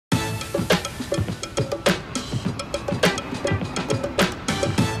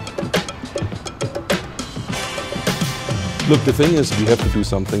Look, the thing is, we have to do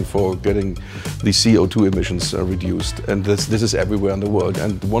something for getting the CO2 emissions reduced, and this is everywhere in the world.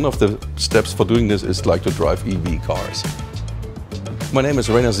 And one of the steps for doing this is like to drive EV cars. My name is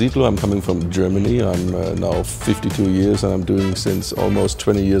Rainer Zietlow. I'm coming from Germany. I'm now 52 years and I'm doing since almost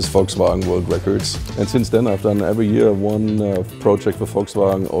 20 years Volkswagen world records. And since then I've done every year one project for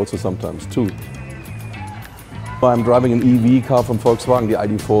Volkswagen, also sometimes two. I'm driving an EV car from Volkswagen, the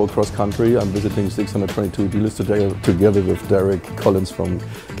ID.4 cross country. I'm visiting 622 dealers today together with Derek Collins from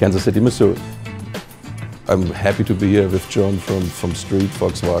Kansas City, Missouri. I'm happy to be here with John from Street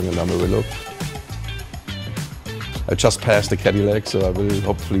Volkswagen of Amarillo. I just passed the Cadillac, so I will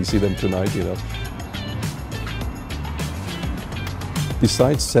hopefully see them tonight, you know.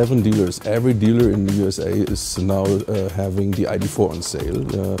 Besides 7 dealers, every dealer in the USA is now having the ID.4 on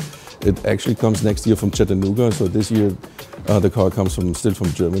sale. It actually comes next year from Chattanooga, so this year the car comes still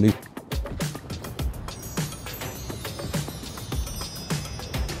from Germany.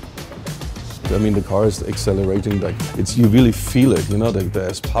 I mean, the car is accelerating, like you really feel it, you know,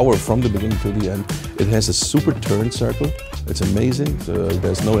 there's power from the beginning to the end. It has a super turn circle, it's amazing.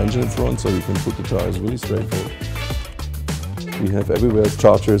 There's no engine in front, so you can put the tires really straightforward. We have everywhere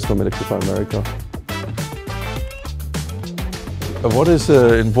chargers from Electrify America. What is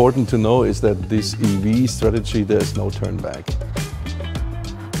important to know is that this EV strategy, there's no turn back.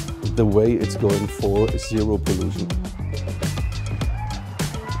 The way it's going for is zero pollution.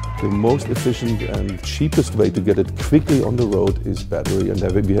 The most efficient and cheapest way to get it quickly on the road is battery, and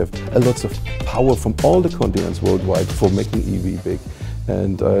we have lots of power from all the continents worldwide for making EV big.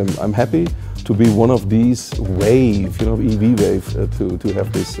 And I'm happy to be one of these EV wave, to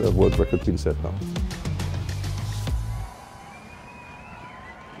have this world record being set now.